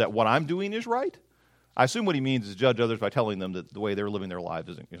others that what I'm doing is right? I assume what he means is judge others by telling them that the way they're living their lives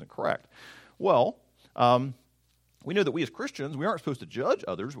isn't correct. Well, we know that we as Christians, we aren't supposed to judge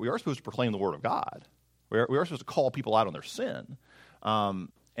others. We are supposed to proclaim the Word of God. We are supposed to call people out on their sin. And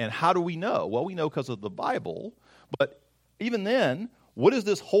how do we know? Well, we know because of the Bible. But even then, what is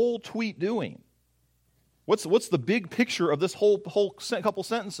this whole tweet doing? What's the big picture of this whole couple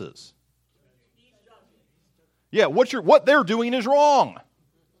sentences? Yeah, what they're doing is wrong.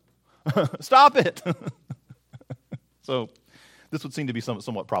 Stop it. So this would seem to be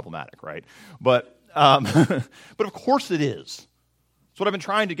somewhat problematic, right? But of course it is. So what I've been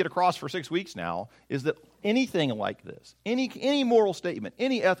trying to get across for 6 weeks now is that anything like this, any moral statement,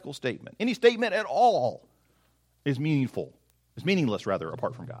 any ethical statement, any statement at all is meaningful It's meaningless, rather,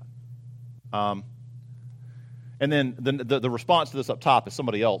 apart from God. And then the response to this up top is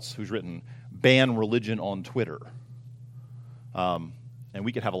somebody else who's written, ban religion on Twitter. And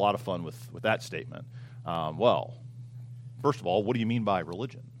we could have a lot of fun with that statement. Well, first of all, what do you mean by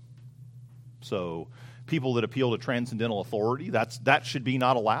religion? So people that appeal to transcendental authority, that should be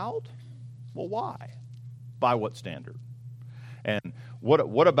not allowed? Well, why? By what standard? And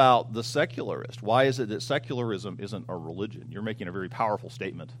what about the secularist? Why is it that secularism isn't a religion? You're making a very powerful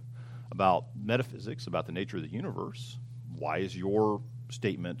statement about metaphysics, about the nature of the universe. Why is your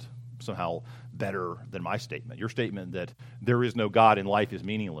statement somehow better than my statement? Your statement that there is no God and life is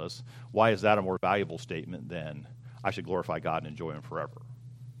meaningless, why is that a more valuable statement than I should glorify God and enjoy Him forever?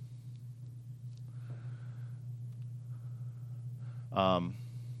 The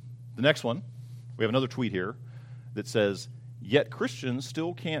next one, we have another tweet here that says, yet Christians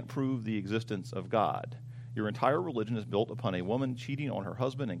still can't prove the existence of God. Your entire religion is built upon a woman cheating on her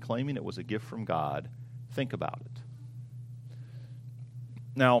husband and claiming it was a gift from God. Think about it.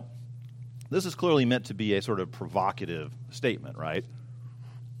 Now, this is clearly meant to be a sort of provocative statement, right?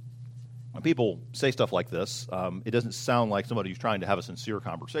 When people say stuff like this, it doesn't sound like somebody who's trying to have a sincere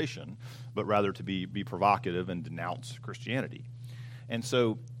conversation, but rather to be provocative and denounce Christianity. And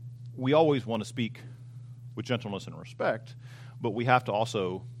so we always want to speak with gentleness and respect, but we have to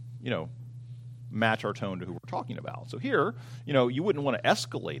also, match our tone to who we're talking about. So here, you wouldn't want to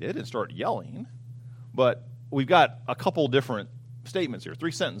escalate it and start yelling, but we've got a couple different statements here,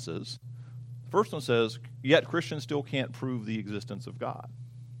 3 sentences. The first one says, yet Christians still can't prove the existence of God.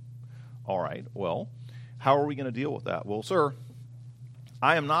 All right, well, how are we going to deal with that? Well, sir,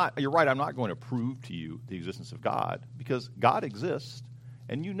 you're right, I'm not going to prove to you the existence of God, because God exists,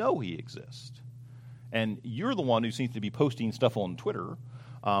 and you know He exists. And you're the one who seems to be posting stuff on Twitter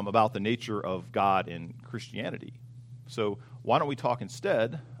about the nature of God and Christianity. So why don't we talk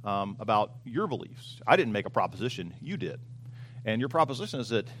instead about your beliefs? I didn't make a proposition, you did. And your proposition is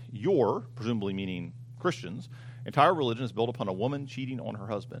that your, presumably meaning Christians, entire religion is built upon a woman cheating on her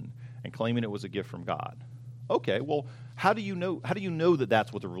husband and claiming it was a gift from God. Okay, well, how do you know that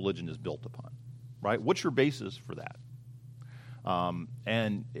that's what the religion is built upon? Right? What's your basis for that?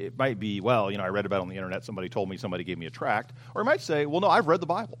 And it might be, well, I read about it on the internet, somebody told me, somebody gave me a tract. Or it might say, well, no, I've read the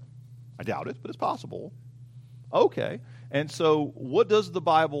Bible. I doubt it, but it's possible. Okay, and so what does the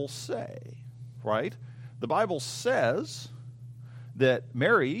Bible say, right? The Bible says that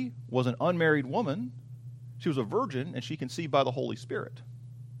Mary was an unmarried woman. She was a virgin, and she conceived by the Holy Spirit,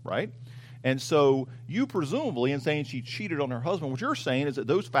 right? And so you presumably, in saying she cheated on her husband, what you're saying is that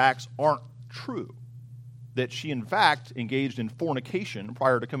those facts aren't true, that she, in fact, engaged in fornication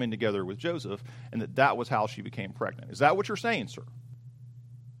prior to coming together with Joseph, and that was how she became pregnant. Is that what you're saying, sir?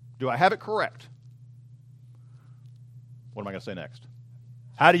 Do I have it correct? What am I going to say next?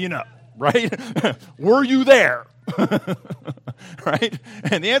 How do you know, right? Were you there? Right?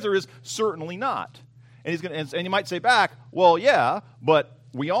 And the answer is certainly not. And you might say back, well, yeah, but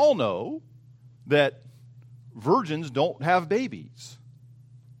we all know that virgins don't have babies.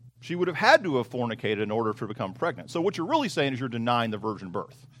 She would have had to have fornicated in order to become pregnant. So what you're really saying is you're denying the virgin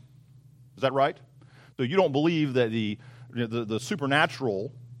birth. Is that right? So you don't believe that the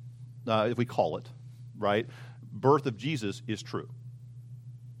supernatural, if we call it, right, birth of Jesus is true.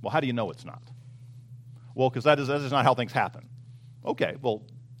 Well, how do you know it's not? Well, because that is not how things happen. Okay, well,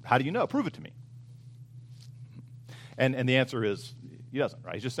 how do you know? Prove it to me. And the answer is he doesn't,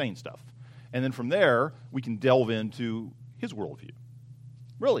 right? He's just saying stuff. And then from there, we can delve into his worldview.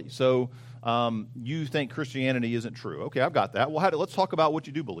 Really? So you think Christianity isn't true. Okay, I've got that. Well, let's talk about what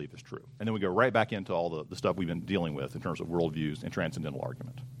you do believe is true. And then we go right back into all the stuff we've been dealing with in terms of worldviews and transcendental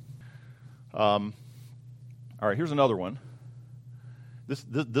argument. All right, here's another one.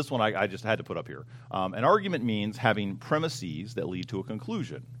 This one I just had to put up here. An argument means having premises that lead to a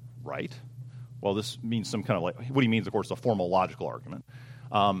conclusion, right? Well, this means some kind of what he means, of course, a formal logical argument.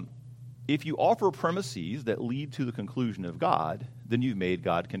 If you offer premises that lead to the conclusion of God, then you've made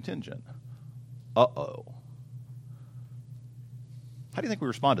God contingent. Uh-oh. How do you think we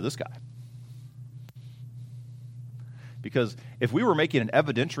respond to this guy? Because if we were making an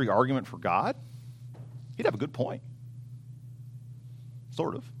evidentiary argument for God, he'd have a good point.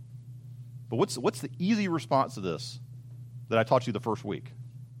 Sort of. But what's the easy response to this that I taught you the first week?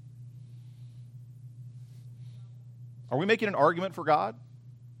 Are we making an argument for God?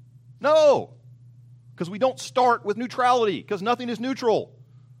 No, because we don't start with neutrality, because nothing is neutral.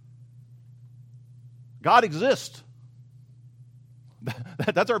 God exists.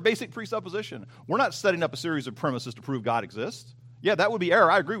 That's our basic presupposition. We're not setting up a series of premises to prove God exists. Yeah, that would be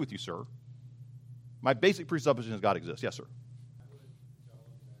error. I agree with you, sir. My basic presupposition is God exists. Yes, sir.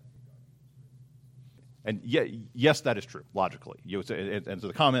 And yes, that is true, logically. And so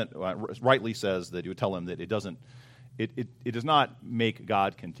the comment rightly says that you would tell him that it does not make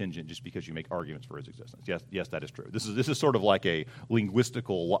God contingent just because you make arguments for his existence. Yes, that is true. This is sort of like a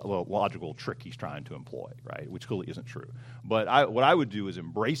linguistical, logical trick he's trying to employ, right? Which clearly isn't true. But what I would do is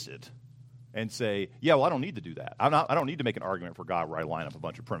embrace it and say, yeah, well, I don't need to do that. I don't need to make an argument for God where I line up a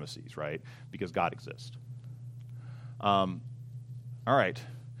bunch of premises, right? Because God exists. All right.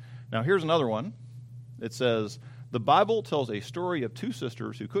 Now here's another one. It says, the Bible tells a story of two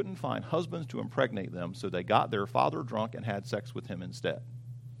sisters who couldn't find husbands to impregnate them, so they got their father drunk and had sex with him instead.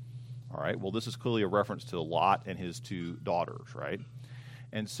 All right, well, this is clearly a reference to Lot and his two daughters, right?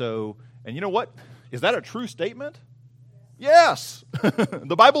 And you know what? Is that a true statement? Yes.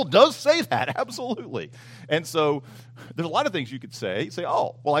 The Bible does say that, absolutely. And so there's a lot of things you could say. Say,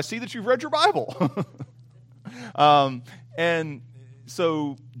 oh, well, I see that you've read your Bible. And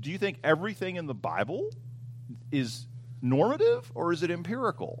so do you think everything in the Bible is normative or is it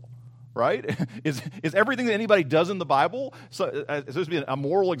empirical, right? Is everything that anybody does in the Bible supposed to be a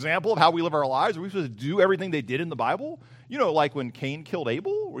moral example of how we live our lives? Are we supposed to do everything they did in the Bible? You know, like when Cain killed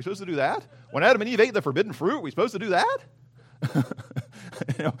Abel, are we supposed to do that? When Adam and Eve ate the forbidden fruit, are we supposed to do that?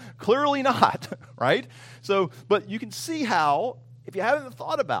 Clearly not, right? So, but you can see how, if you haven't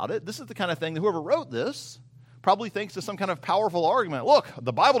thought about it, this is the kind of thing that whoever wrote this probably thinks is some kind of powerful argument. Look,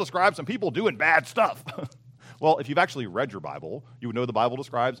 the Bible describes some people doing bad stuff. Well, if you've actually read your Bible, you would know the Bible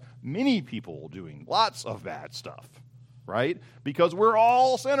describes many people doing lots of bad stuff, right? Because we're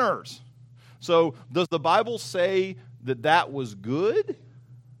all sinners. So does the Bible say that was good?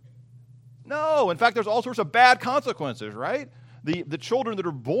 No. In fact, there's all sorts of bad consequences, right? The children that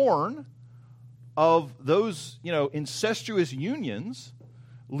are born of those, incestuous unions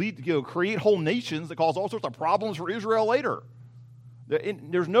create whole nations that cause all sorts of problems for Israel later.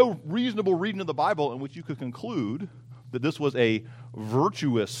 There's no reasonable reading of the Bible in which you could conclude that this was a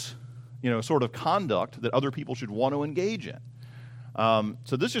virtuous, sort of conduct that other people should want to engage in.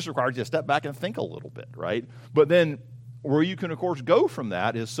 So this just requires you to step back and think a little bit, right? But then where you can, of course, go from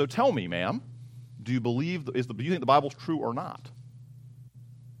that is, so tell me, ma'am, do you think the Bible's true or not?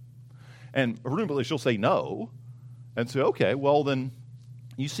 And presumably she'll say no, and say, okay, well then,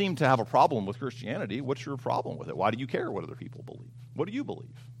 you seem to have a problem with Christianity. What's your problem with it? Why do you care what other people believe? What do you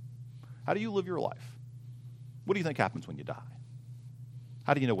believe? How do you live your life? What do you think happens when you die?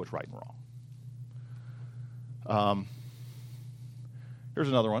 How do you know what's right and wrong? Here's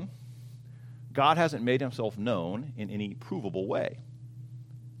another one. God hasn't made himself known in any provable way.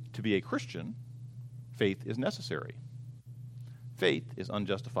 To be a Christian, faith is necessary. Faith is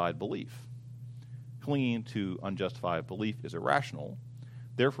unjustified belief. Clinging to unjustified belief is irrational.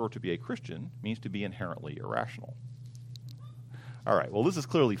 Therefore, to be a Christian means to be inherently irrational. All right, well, this is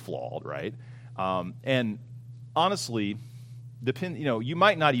clearly flawed, right? And honestly, you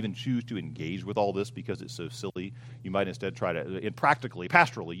might not even choose to engage with all this because it's so silly. You might instead try to,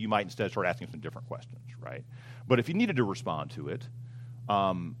 pastorally, you might instead start asking some different questions, right? But if you needed to respond to it,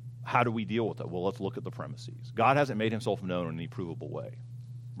 how do we deal with it? Well, let's look at the premises. God hasn't made himself known in any provable way.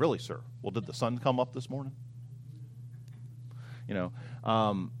 Really, sir? Well, did the sun come up this morning?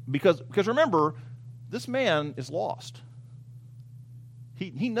 Because remember, this man is lost.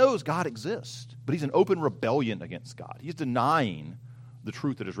 He knows God exists, but he's in open rebellion against God. He's denying the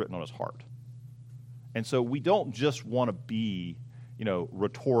truth that is written on his heart. And so we don't just want to be,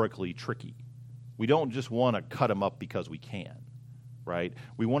 rhetorically tricky. We don't just want to cut him up because we can, right?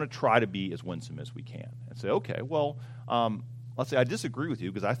 We want to try to be as winsome as we can and say, okay, well, let's say I disagree with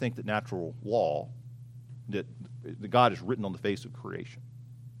you because I think that natural law, that God is written on the face of creation.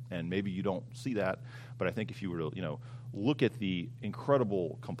 And maybe you don't see that, but I think if you were to, look at the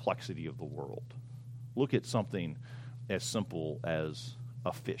incredible complexity of the world, look at something as simple as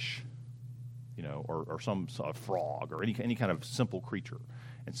a fish, or some sort of frog or any kind of simple creature,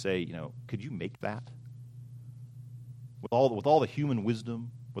 and say, could you make that? With all the human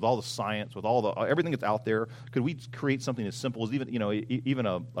wisdom, with all the science, with everything that's out there, could we create something as simple as even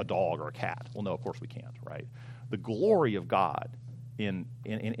a dog or a cat? Well, no, of course we can't, right? The glory of God in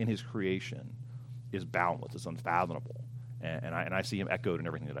his creation is boundless. It's unfathomable. And I see him echoed in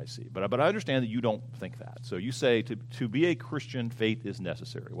everything that I see. But I understand that you don't think that. So you say to be a Christian, faith is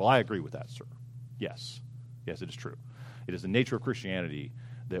necessary. Well, I agree with that, sir. Yes. Yes, it is true. It is the nature of Christianity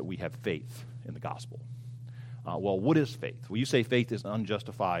that we have faith in the gospel. Well, what is faith? Well, you say faith is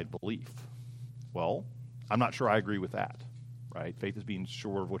unjustified belief. Well, I'm not sure I agree with that, right? Faith is being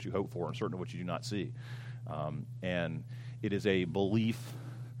sure of what you hope for and certain of what you do not see. And it is a belief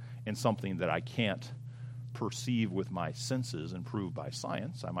in something that I can't perceive with my senses and prove by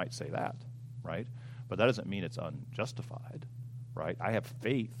science. I might say that, right? but that doesn't mean it's unjustified, right? I have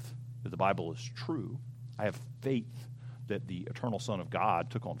faith that the Bible is true. I have faith that the eternal Son of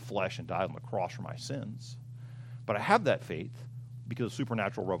God took on flesh and died on the cross for my sins. But I have that faith because of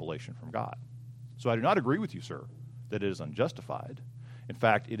supernatural revelation from God. So I do not agree with you, sir, that it is unjustified. In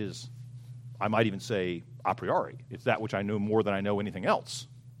fact, it is, I might even say, a priori. It's that which I know more than I know anything else,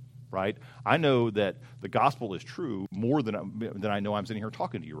 right? I know that the gospel is true more than I know I'm sitting here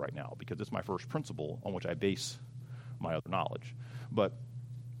talking to you right now, because it's my first principle on which I base my other knowledge. But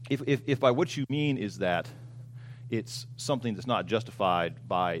if by what you mean is that it's something that's not justified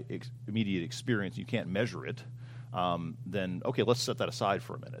by immediate experience, you can't measure it, then, okay, let's set that aside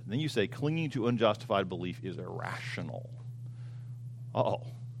for a minute. And then you say clinging to unjustified belief is irrational. Uh-oh.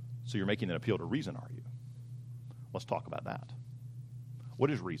 So you're making an appeal to reason, are you? Let's talk about that. What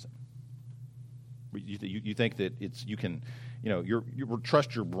is reason? You think that you can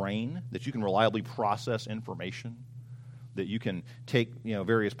trust your brain, that you can reliably process information, that you can take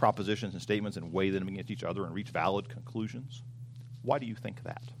various propositions and statements and weigh them against each other and reach valid conclusions? Why do you think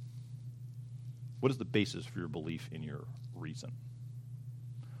that? What is the basis for your belief in your reason?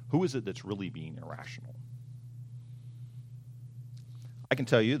 Who is it that's really being irrational? I can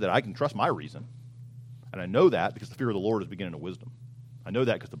tell you that I can trust my reason, and I know that because the fear of the Lord is the beginning of wisdom. I know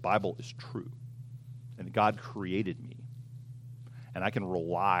that because the Bible is true, and God created me, and I can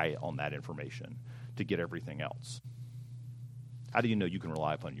rely on that information to get everything else. How do you know you can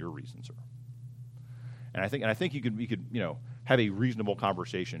rely upon your reason, sir? And I think you could have a reasonable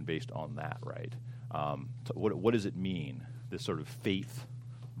conversation based on that, right? What does it mean, this sort of faith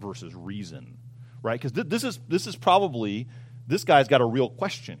versus reason, right? Because this is probably, this guy's got a real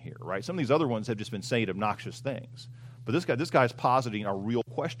question here, right? Some of these other ones have just been saying obnoxious things, but this guy's positing a real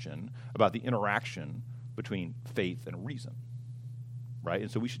question about the interaction between faith and reason, right?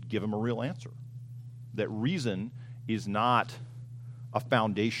 And so we should give him a real answer. That reason is not a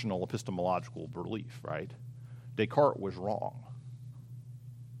foundational epistemological belief, right? Descartes was wrong.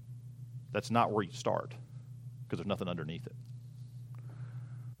 That's not where you start, because there's nothing underneath it.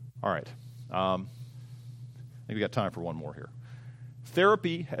 All right. I think we got time for one more here.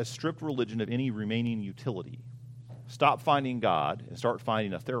 Therapy has stripped religion of any remaining utility. Stop finding God and start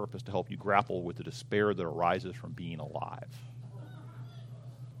finding a therapist to help you grapple with the despair that arises from being alive.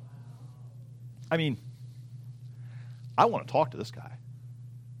 I mean, I want to talk to this guy,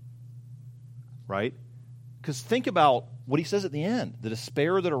 right? Because think about what he says at the end, the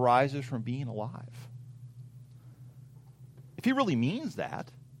despair that arises from being alive. If he really means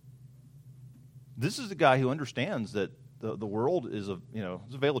that, this is the guy who understands that the world is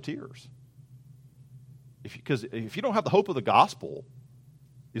it's a vale of tears. Because if you don't have the hope of the gospel,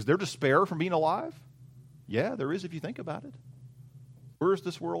 is there despair from being alive? Yeah, there is if you think about it. Where is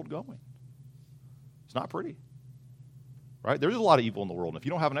this world going? It's not pretty, right? There's a lot of evil in the world, and if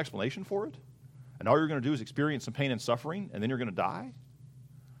you don't have an explanation for it, and all you're going to do is experience some pain and suffering, and then you're going to die,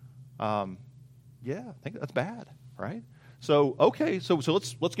 yeah, I think that's bad, right? So, okay, so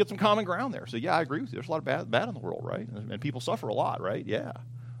let's get some common ground there. So, yeah, I agree with you. There's a lot of bad in the world, right? And people suffer a lot, right? Yeah,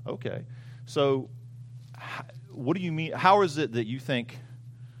 okay. So, what do you mean? How is it that you think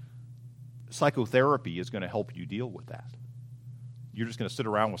psychotherapy is going to help you deal with that? You're just going to sit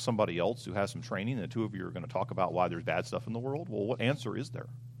around with somebody else who has some training, and the two of you are going to talk about why there's bad stuff in the world? Well, what answer is there?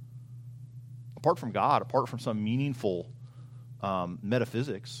 Apart from God, apart from some meaningful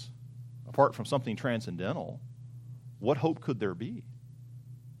metaphysics, apart from something transcendental, what hope could there be?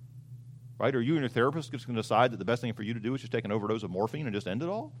 Right? Are you and your therapist just going to decide that the best thing for you to do is just take an overdose of morphine and just end it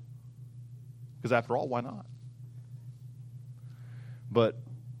all? Because after all, why not? But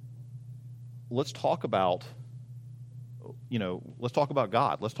let's talk about, let's talk about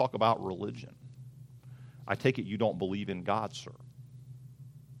God. Let's talk about religion. I take it you don't believe in God, sir.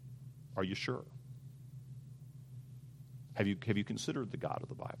 Are you sure? Have you considered the God of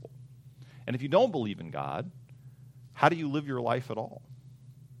the Bible? And if you don't believe in God, how do you live your life at all?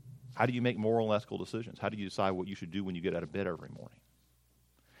 How do you make moral and ethical decisions? How do you decide what you should do when you get out of bed every morning?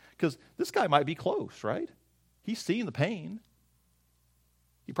 Because this guy might be close, right? He's seeing the pain.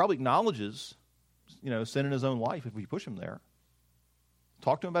 He probably acknowledges, sin in his own life if we push him there.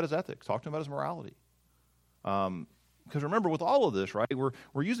 Talk to him about his ethics. Talk to him about his morality. Because remember, with all of this, right,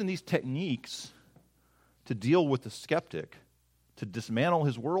 we're using these techniques to deal with the skeptic, to dismantle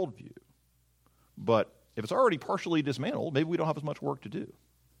his worldview. But if it's already partially dismantled, maybe we don't have as much work to do,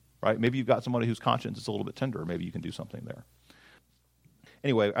 right? Maybe you've got somebody whose conscience is a little bit tender. Maybe you can do something there.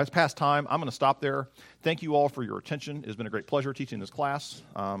 Anyway, as past time, I'm going to stop there. Thank you all for your attention. It's been a great pleasure teaching this class,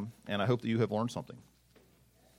 and I hope that you have learned something.